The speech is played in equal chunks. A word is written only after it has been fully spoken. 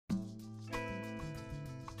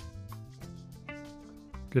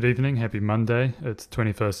Good evening, happy Monday. It's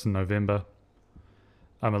 21st of November.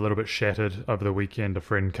 I'm a little bit shattered. Over the weekend, a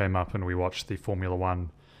friend came up and we watched the Formula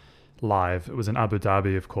One live. It was in Abu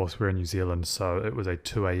Dhabi, of course, we're in New Zealand, so it was a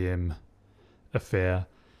 2 a.m. affair.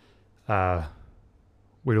 Uh,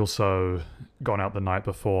 we'd also gone out the night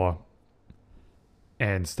before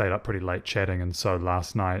and stayed up pretty late chatting, and so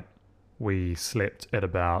last night we slept at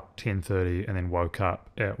about 10:30 and then woke up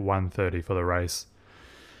at 1:30 for the race.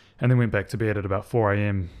 And then went back to bed at about 4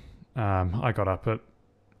 a.m. I got up at,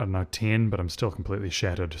 I don't know, 10, but I'm still completely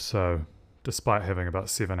shattered. So despite having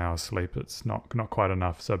about 7 hours sleep, it's not quite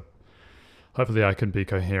enough. So hopefully I can be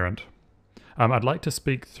coherent. I'd like to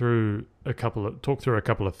talk through a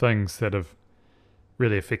couple of things that have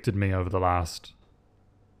really affected me over the last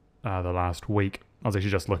week. I was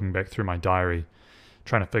actually just looking back through my diary,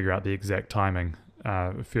 trying to figure out the exact timing.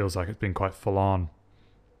 It feels like it's been quite full on.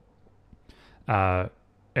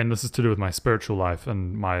 And this is to do with my spiritual life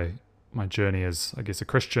and my journey as, I guess, a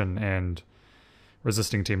Christian and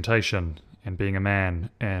resisting temptation and being a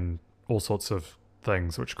man and all sorts of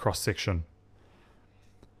things which cross-section.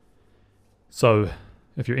 So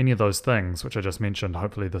if you're any of those things, which I just mentioned,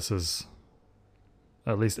 hopefully this is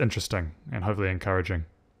at least interesting and hopefully encouraging.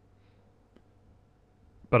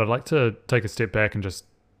 But I'd like to take a step back and just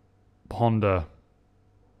ponder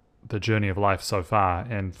the journey of life so far.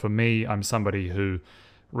 And for me, I'm somebody who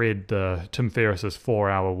read Tim Ferriss's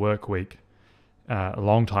 4-Hour Work Week a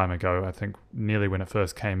long time ago, I think nearly when it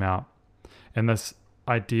first came out. And this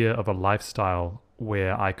idea of a lifestyle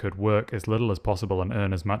where I could work as little as possible and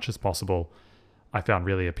earn as much as possible, I found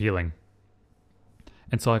really appealing.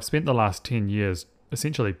 And so I've spent the last 10 years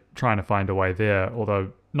essentially trying to find a way there,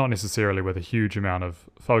 although not necessarily with a huge amount of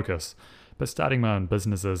focus, but starting my own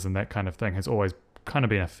businesses and that kind of thing has always kind of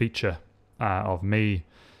been a feature of me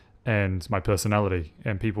and my personality,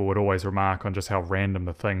 and people would always remark on just how random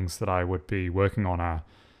the things that I would be working on are.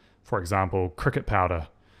 For example, cricket powder,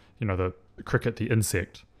 the cricket, the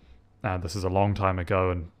insect. This is a long time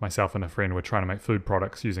ago, and myself and a friend were trying to make food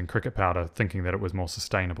products using cricket powder, thinking that it was more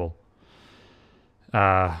sustainable.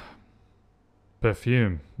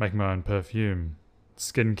 Perfume, making my own perfume,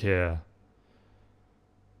 skincare,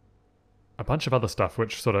 a bunch of other stuff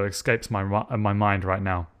which sort of escapes my mind right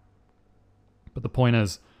now. But the point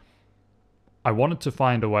is, I wanted to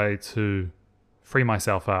find a way to free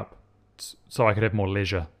myself up so I could have more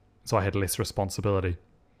leisure, so I had less responsibility.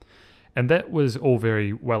 And that was all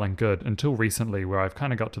very well and good until recently, where I've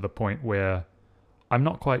kind of got to the point where I'm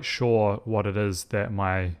not quite sure what it is that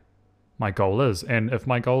my goal is. And if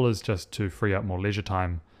my goal is just to free up more leisure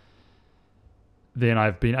time, then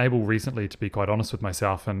I've been able recently to be quite honest with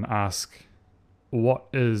myself and ask, what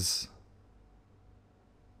is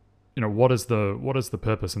the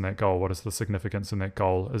purpose in that goal? What is the significance in that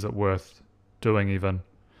goal? Is it worth doing even?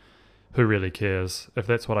 Who really cares? If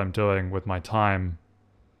that's what I'm doing with my time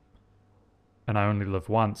and I only live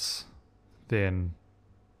once, then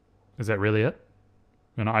is that really it?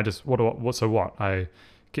 And I just, so what? I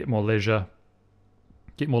get more leisure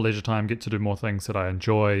time, get to do more things that I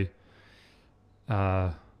enjoy,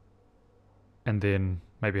 and then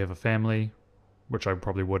maybe have a family, which I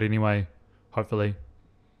probably would anyway, hopefully,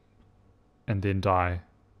 and then die,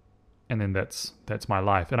 and then that's my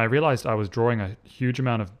life. And I realized I was drawing a huge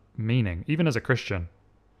amount of meaning, even as a Christian,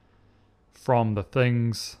 from the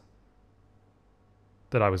things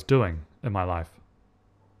that I was doing in my life,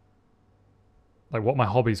 like what my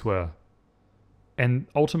hobbies were. And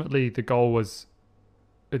ultimately the goal was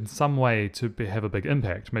in some way to have a big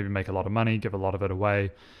impact, maybe make a lot of money, give a lot of it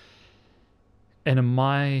away. And in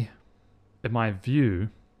my view,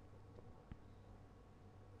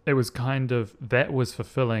 it was that was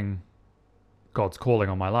fulfilling God's calling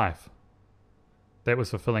on my life. That was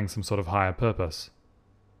fulfilling some sort of higher purpose.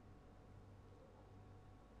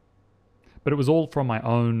 But it was all from my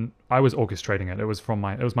own, I was orchestrating it. It was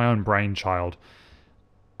my own brainchild.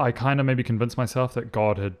 I kind of maybe convinced myself that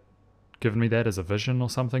God had given me that as a vision or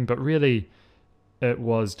something, but really it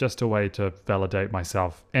was just a way to validate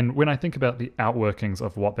myself. And when I think about the outworkings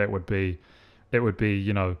of what that would be, it would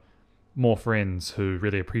be, more friends who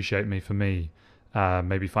really appreciate me for me,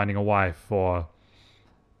 maybe finding a wife, or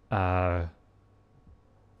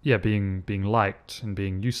being liked and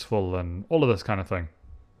being useful and all of this kind of thing,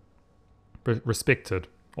 respected,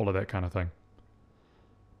 all of that kind of thing.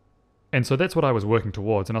 And so that's what I was working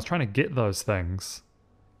towards, and I was trying to get those things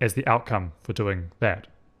as the outcome for doing that.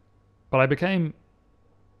 But I became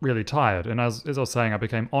really tired, and as I was saying, I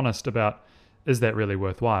became honest about, is that really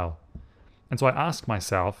worthwhile? And so I asked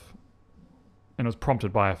myself, and it was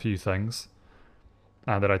prompted by a few things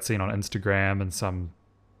that I'd seen on Instagram and some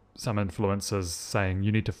some influencers saying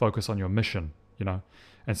you need to focus on your mission, you know.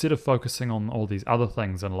 Instead of focusing on all these other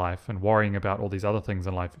things in life and worrying about all these other things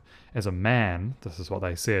in life, as a man, this is what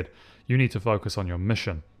they said, you need to focus on your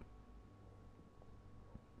mission.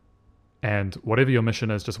 And whatever your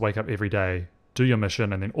mission is, just wake up every day, do your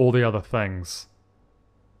mission, and then all the other things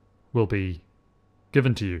will be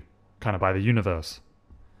given to you, kind of by the universe.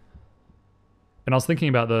 And I was thinking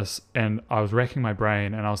about this, and I was racking my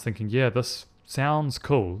brain, and I was thinking, yeah, this sounds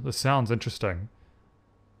cool. This sounds interesting.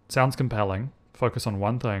 Sounds compelling. Focus on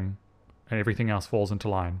one thing, and everything else falls into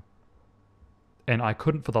line. And I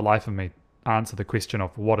couldn't for the life of me answer the question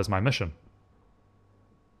of what is my mission?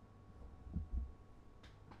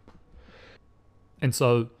 And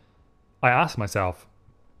so I asked myself,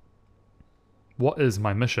 what is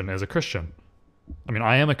my mission as a Christian? I mean,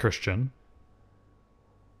 I am a Christian.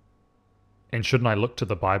 And shouldn't I look to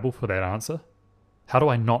the Bible for that answer? How do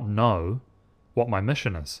I not know what my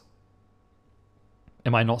mission is?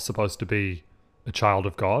 Am I not supposed to be a child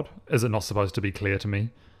of God? Is it not supposed to be clear to me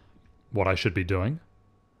what I should be doing?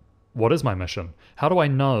 What is my mission? How do I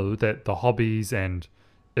know that the hobbies and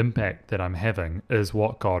impact that I'm having is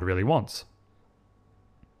what God really wants?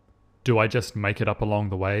 Do I just make it up along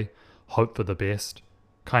the way, hope for the best,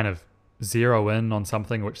 kind of zero in on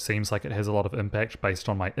something which seems like it has a lot of impact based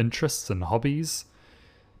on my interests and hobbies,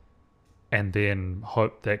 and then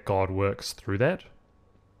hope that God works through that?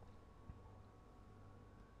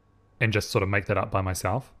 And just sort of make that up by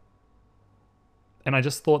myself? And I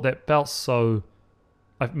just thought that felt so...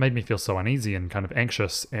 It made me feel so uneasy and kind of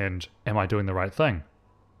anxious, and am I doing the right thing?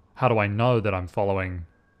 How do I know that I'm following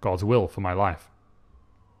God's will for my life?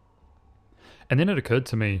 And then it occurred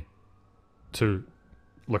to me to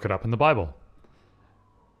look it up in the Bible.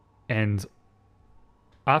 And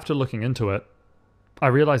after looking into it, I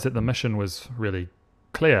realized that the mission was really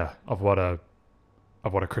clear of what a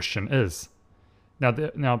Christian is. Now,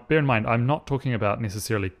 bear in mind, I'm not talking about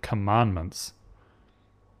necessarily commandments.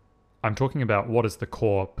 I'm talking about what is the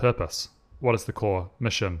core purpose, what is the core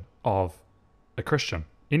mission of a Christian,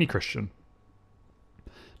 any Christian.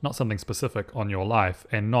 Not something specific on your life,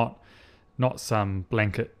 and not some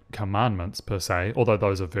blanket commandments per se, although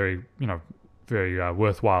those are very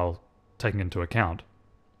worthwhile taking into account.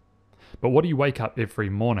 But what do you wake up every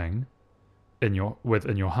morning in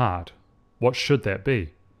your heart? What should that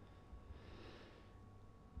be?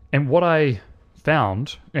 And what I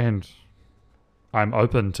found, and I'm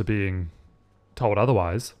open to being told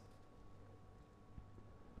otherwise,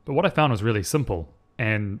 but what I found was really simple,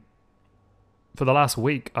 and for the last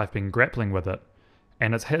week I've been grappling with it.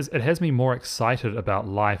 And it has me more excited about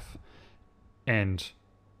life and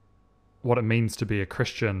what it means to be a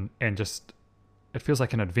Christian, and just, it feels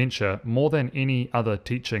like an adventure more than any other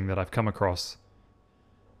teaching that I've come across,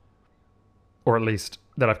 or at least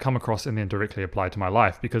that I've come across and then directly applied to my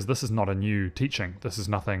life, because this is not a new teaching. This is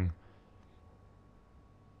nothing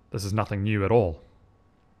new at all.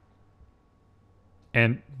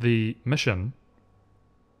 And the mission,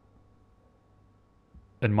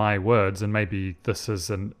 in my words, and maybe this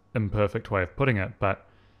is an imperfect way of putting it, but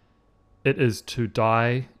it is to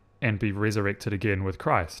die and be resurrected again with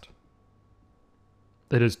Christ.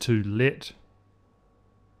 It is to let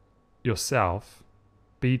yourself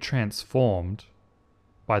be transformed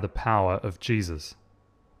by the power of Jesus.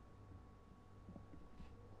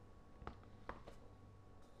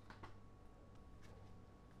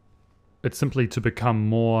 It's simply to become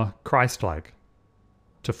more Christ-like,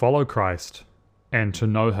 to follow Christ, and to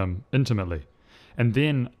know him intimately. And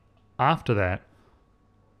then after that,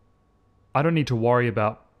 I don't need to worry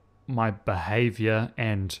about my behavior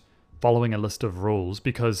and following a list of rules,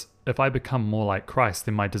 because if I become more like Christ,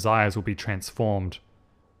 then my desires will be transformed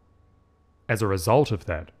as a result of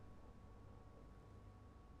that.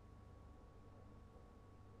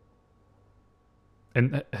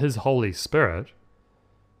 And his Holy Spirit,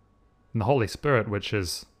 and the Holy Spirit, which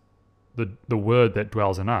is the word that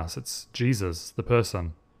dwells in us, it's Jesus, the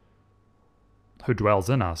person who dwells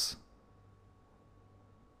in us.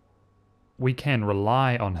 We can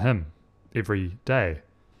rely on him every day,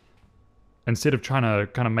 instead of trying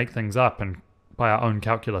to kind of make things up and by our own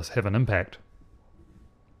calculus have an impact.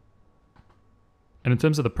 And in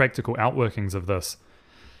terms of the practical outworkings of this,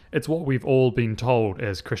 it's what we've all been told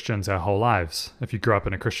as Christians our whole lives. If you grew up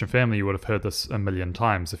in a Christian family, you would have heard this a million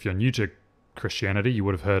times. If you're new to Christianity, you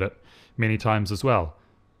would have heard it many times as well,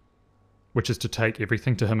 which is to take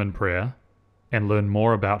everything to him in prayer and learn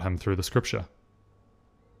more about him through the scripture.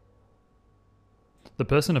 The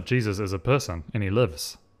person of Jesus is a person, and he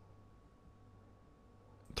lives.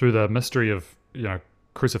 Through the mystery of,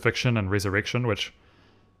 crucifixion and resurrection, which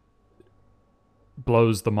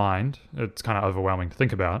blows the mind. It's kind of overwhelming to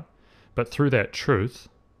think about. But through that truth,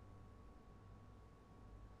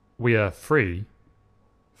 we are free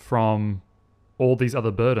from all these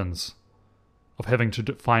other burdens of having to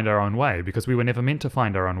find our own way, because we were never meant to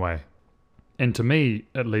find our own way. And to me,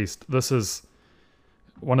 at least, this is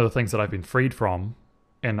one of the things that I've been freed from,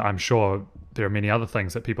 and I'm sure there are many other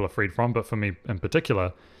things that people are freed from, but for me in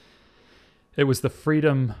particular, it was the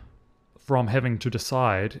freedom from having to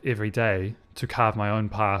decide every day to carve my own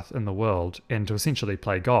path in the world and to essentially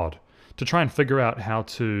play God, to try and figure out how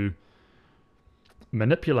to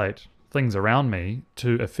manipulate things around me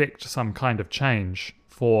to effect some kind of change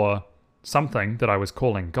for something that I was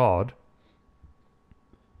calling God.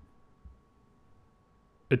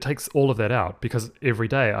 It takes all of that out, because every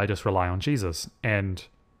day I just rely on Jesus and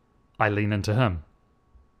I lean into him.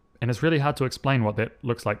 And it's really hard to explain what that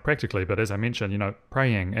looks like practically, but as I mentioned,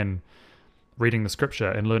 praying and reading the scripture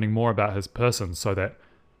and learning more about his person so that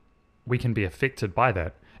we can be affected by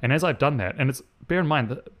that. And as I've done that, and bear in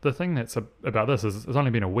mind, the thing that's about this is it's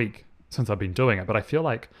only been a week since I've been doing it, but I feel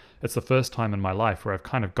like it's the first time in my life where I've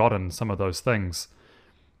kind of gotten some of those things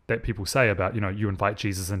that people say about, you invite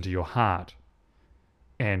Jesus into your heart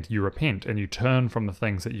and you repent and you turn from the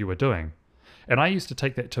things that you were doing. And I used to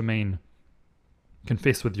take that to mean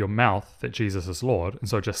confess with your mouth that Jesus is Lord, and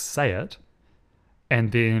so just say it,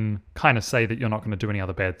 and then kind of say that you're not going to do any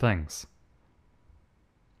other bad things,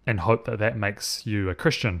 and hope that that makes you a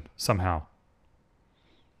Christian somehow.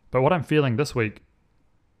 But what I'm feeling this week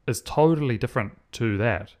is totally different to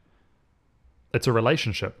that. It's a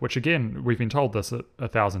relationship, which again, we've been told this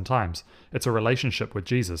 1,000 times. It's a relationship with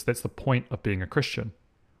Jesus. That's the point of being a Christian.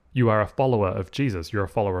 You are a follower of Jesus. You're a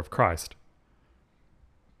follower of Christ.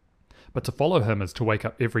 But to follow him is to wake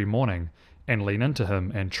up every morning and lean into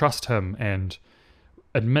him and trust him and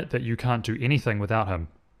admit that you can't do anything without him.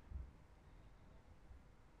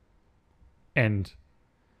 And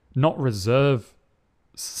not reserve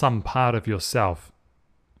some part of yourself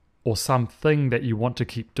or something that you want to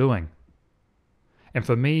keep doing. And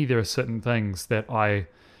for me, there are certain things that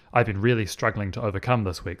I've been really struggling to overcome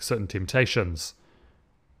this week, certain temptations,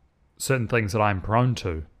 certain things that I'm prone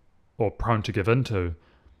to or prone to give into.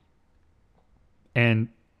 And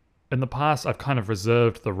in the past, I've kind of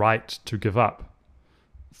reserved the right to give up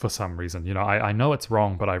for some reason. I know it's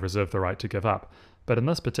wrong, but I reserve the right to give up. But in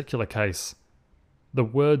this particular case, the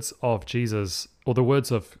words of Jesus, or the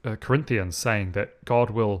words of Corinthians saying that God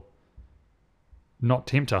will not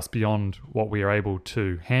tempt us beyond what we are able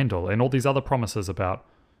to handle, and all these other promises about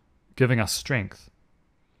giving us strength,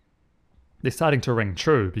 they're starting to ring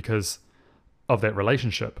true because of that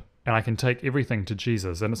relationship. And I can take everything to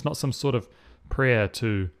Jesus, and it's not some sort of prayer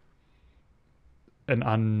to an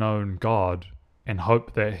unknown God and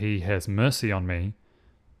hope that he has mercy on me.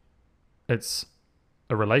 It's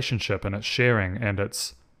a relationship, and it's sharing, and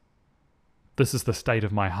this is the state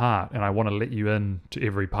of my heart, and I want to let you in to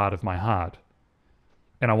every part of my heart.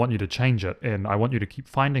 And I want you to change it, and I want you to keep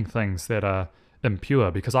finding things that are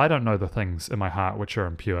impure, because I don't know the things in my heart which are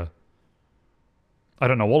impure. I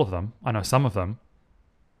don't know all of them. I know some of them.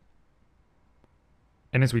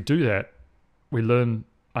 And as we do that, we learn,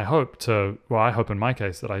 I hope in my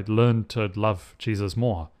case, that I learn to love Jesus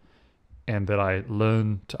more, and that I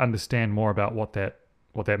learn to understand more about what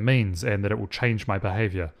that means, and that it will change my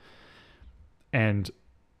behavior. And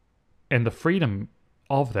the freedom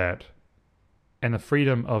of that, and the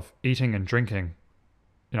freedom of eating and drinking,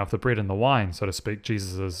 of the bread and the wine, so to speak,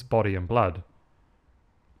 Jesus' body and blood,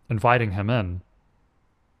 inviting him in,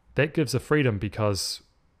 that gives a freedom because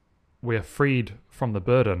we're freed from the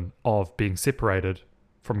burden of being separated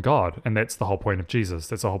from God. And that's the whole point of Jesus.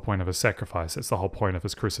 That's the whole point of his sacrifice. That's the whole point of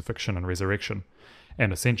his crucifixion and resurrection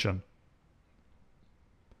and ascension,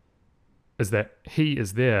 is that he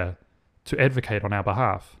is there to advocate on our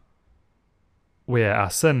behalf. Where our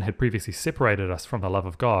sin had previously separated us from the love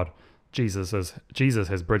of God, Jesus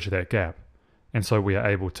has bridged that gap. And so we are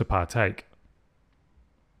able to partake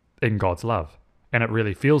in God's love. And it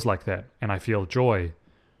really feels like that. And I feel joy.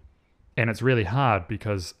 And it's really hard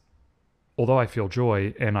because although I feel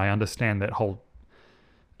joy and I understand that whole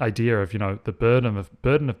idea of, the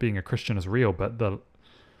burden of being a Christian is real, but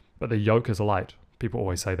the yoke is light. People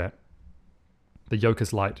always say that. The yoke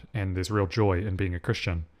is light, and there's real joy in being a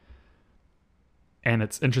Christian. And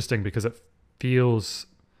it's interesting because it feels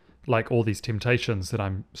like all these temptations that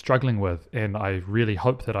I'm struggling with, and I really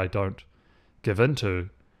hope that I don't give into,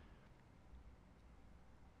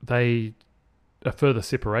 they are further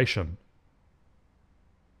separation.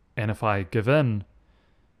 And if I give in,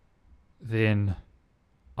 then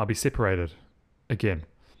I'll be separated again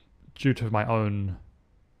due to my own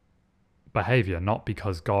behavior, not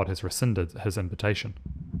because God has rescinded his invitation.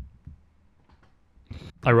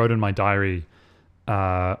 I wrote in my diary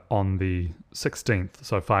on the 16th,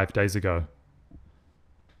 so 5 days ago,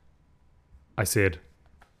 I said,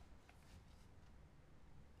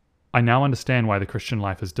 I now understand why the Christian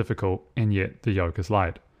life is difficult and yet the yoke is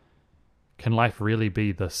light. Can life really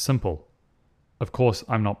be this simple? Of course,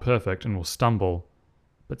 I'm not perfect and will stumble,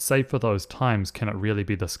 but save for those times, can it really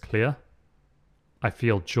be this clear? I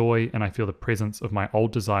feel joy and I feel the presence of my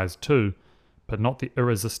old desires too, but not the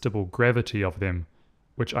irresistible gravity of them,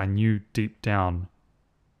 which I knew deep down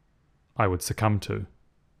I would succumb to.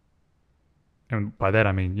 And by that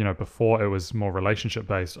I mean, before it was more relationship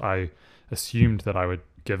based, I assumed that I would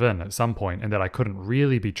give in at some point and that I couldn't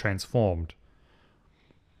really be transformed.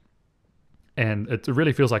 And it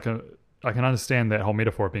really feels like I can understand that whole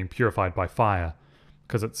metaphor of being purified by fire,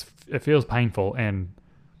 because it feels painful. And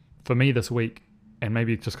for me this week, and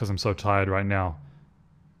maybe just because I'm so tired right now,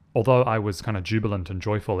 although I was kind of jubilant and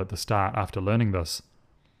joyful at the start after learning this,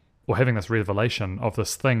 or having this revelation of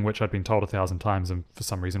this thing which I'd been told 1,000 times and for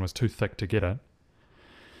some reason was too thick to get it,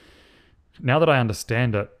 now that I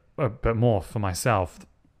understand it a bit more for myself,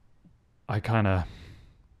 I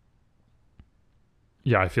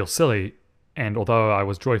feel silly. And although I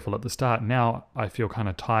was joyful at the start, now I feel kind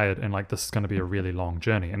of tired and like this is going to be a really long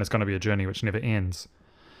journey, and it's going to be a journey which never ends.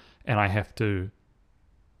 And I have to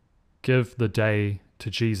give the day to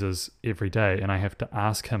Jesus every day, and I have to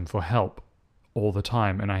ask him for help all the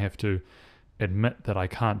time, and I have to admit that I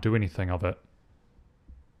can't do anything about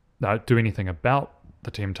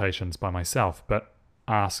the temptations by myself, but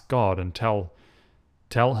ask God and tell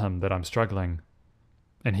him that I'm struggling,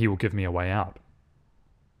 and he will give me a way out.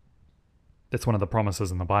 That's one of the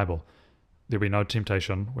promises in the Bible. There'll be no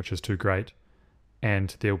temptation which is too great,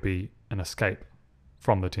 and there'll be an escape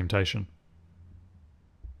from the temptation.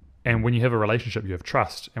 And when you have a relationship, you have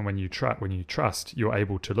trust, and when you trust, you're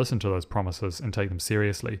able to listen to those promises and take them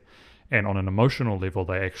seriously. And on an emotional level,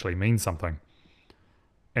 they actually mean something.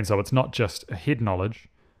 And so it's not just a head knowledge,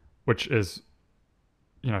 which is,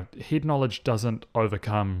 head knowledge doesn't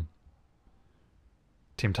overcome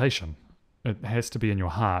temptation. It has to be in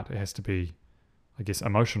your heart. It has to be, I guess,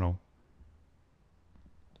 emotional.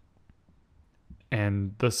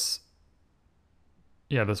 And this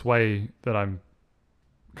way that I'm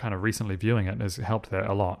kind of recently viewing it has helped that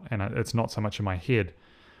a lot. And it's not so much in my head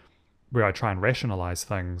where I try and rationalize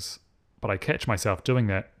things, but I catch myself doing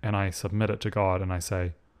that and I submit it to God and I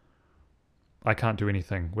say, I can't do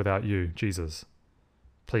anything without you, Jesus.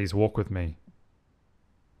 Please walk with me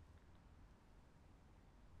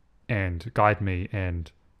and guide me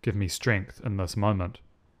and give me strength in this moment.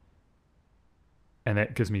 And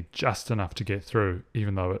that gives me just enough to get through,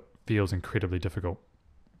 even though it feels incredibly difficult.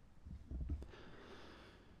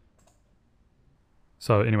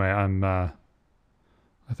 So anyway, I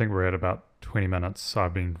think we're at about 20 minutes, so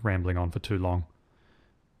I've been rambling on for too long.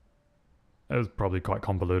 It was probably quite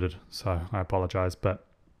convoluted, so I apologize. But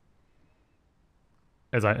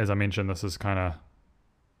as I mentioned, this is kind of,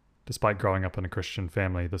 despite growing up in a Christian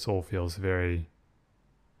family, this all feels very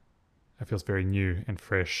new and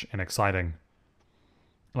fresh and exciting,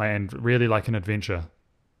 and really like an adventure.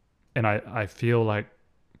 And I feel like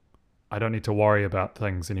I don't need to worry about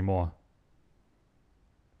things anymore.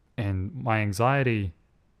 And my anxiety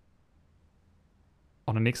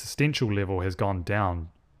on an existential level has gone down.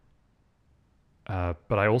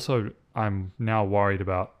 But I'm now worried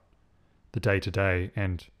about the day-to-day,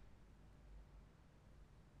 and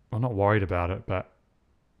I'm not worried about it, but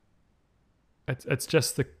it's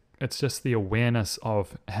just the awareness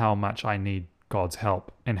of how much I need God's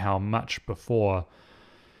help, and how much before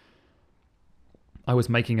I was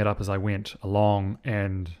making it up as I went along,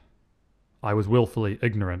 and I was willfully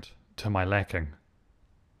ignorant to my lacking.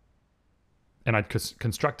 And I'd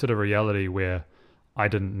constructed a reality where I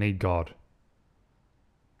didn't need God.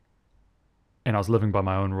 And I was living by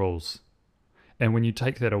my own rules. And when you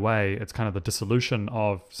take that away, it's kind of the dissolution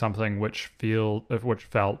of something which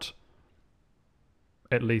felt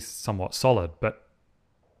at least somewhat solid. But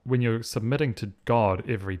when you're submitting to God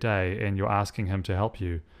every day and you're asking him to help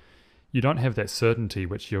you, you don't have that certainty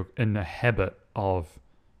which you're in the habit of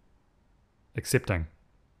accepting,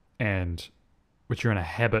 and which you're in a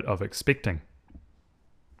habit of expecting,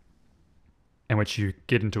 and which you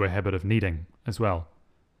get into a habit of needing as well.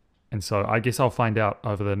 And so I guess I'll find out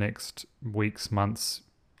over the next weeks, months,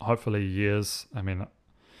 hopefully years,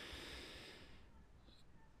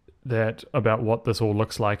 that about what this all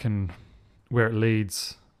looks like and where it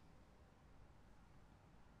leads.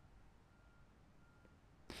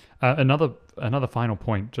 Another final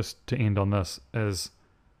point, just to end on this, is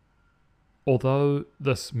although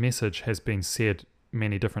this message has been said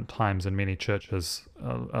many different times in many churches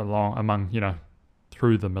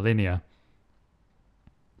through the millennia,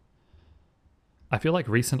 I feel like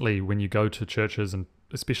recently when you go to churches, and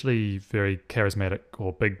especially very charismatic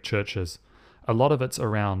or big churches, a lot of it's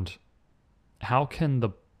around how can the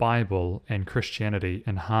Bible and Christianity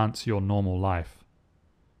enhance your normal life,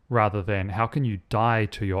 rather than how can you die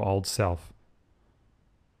to your old self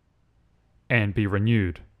and be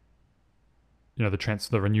renewed.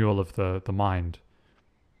 The renewal of the mind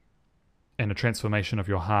and a transformation of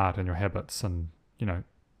your heart and your habits and, the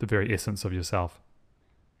very essence of yourself.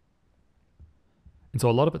 And so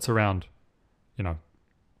a lot of it's around, your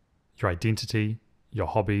identity, your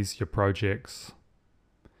hobbies, your projects,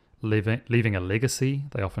 leaving a legacy.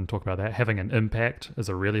 They often talk about that. Having an impact is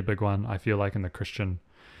a really big one, I feel like, in the Christian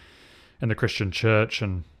church,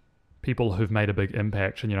 and people who've made a big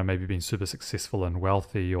impact and, maybe been super successful and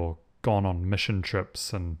wealthy or gone on mission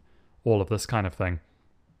trips and all of this kind of thing.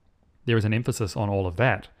 There is an emphasis on all of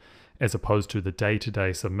that as opposed to the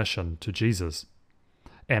day-to-day submission to Jesus.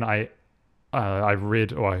 And I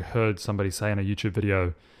read or I heard somebody say in a YouTube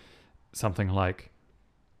video something like,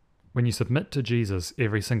 when you submit to Jesus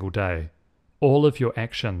every single day, all of your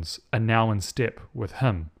actions are now in step with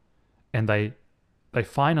him, and they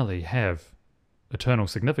finally have eternal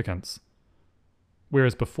significance.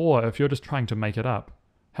 Whereas before, if you're just trying to make it up,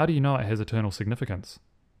 how do you know it has eternal significance?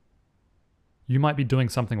 You might be doing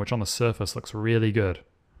something which on the surface looks really good,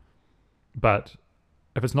 but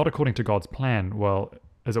if it's not according to God's plan, well,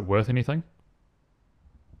 is it worth anything?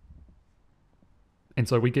 And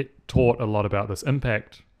so we get taught a lot about this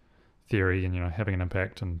impact theory and, having an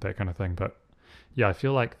impact and that kind of thing. But yeah, I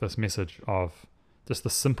feel like this message of just the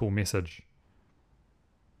simple message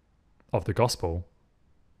of the gospel,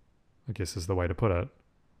 I guess is the way to put it,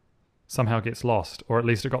 somehow gets lost, or at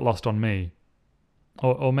least it got lost on me.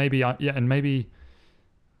 Or maybe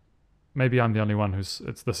maybe I'm the only one this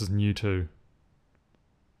is new to.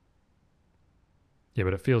 Yeah,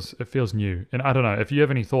 but it feels new. And I don't know, if you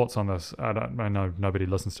have any thoughts on this, I know nobody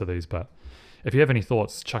listens to these, but if you have any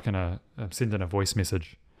thoughts, send in a voice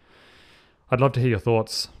message. I'd love to hear your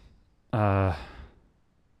thoughts. It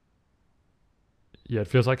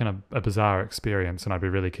feels like a bizarre experience, and I'd be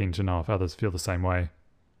really keen to know if others feel the same way,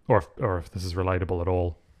 or if this is relatable at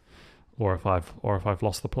all, or if I've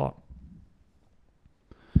lost the plot.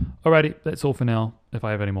 Alrighty, that's all for now. If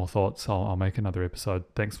I have any more thoughts, I'll make another episode.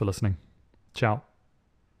 Thanks for listening. Ciao.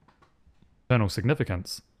 Eternal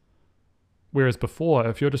significance. Whereas before,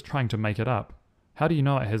 if you're just trying to make it up, how do you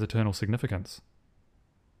know it has eternal significance?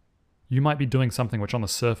 You might be doing something which on the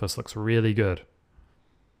surface looks really good,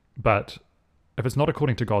 but if it's not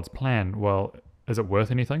according to God's plan, well, is it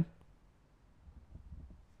worth anything?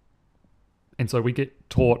 And so we get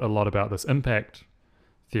taught a lot about this impact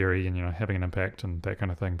theory and, having an impact and that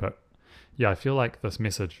kind of thing. But yeah, I feel like this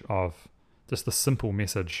message of just the simple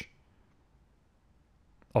message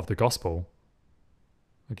of the gospel,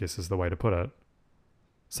 I guess is the way to put it,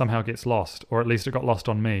 somehow gets lost, or at least it got lost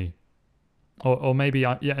on me. Or maybe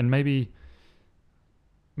maybe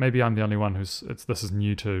I'm the only one this is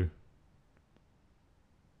new to.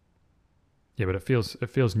 Yeah, but it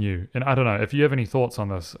feels new. And I don't know, if you have any thoughts on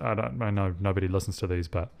this, I know nobody listens to these,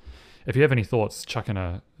 but if you have any thoughts,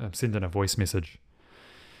 send in a voice message.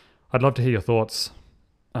 I'd love to hear your thoughts.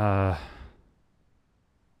 It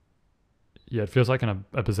feels like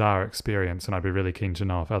a bizarre experience, and I'd be really keen to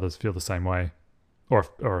know if others feel the same way, or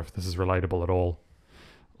if this is relatable at all,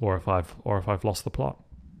 or if I've lost the plot.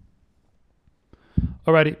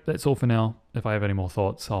 Alrighty, that's all for now. If I have any more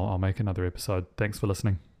thoughts, I'll make another episode. Thanks for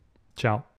listening. Ciao.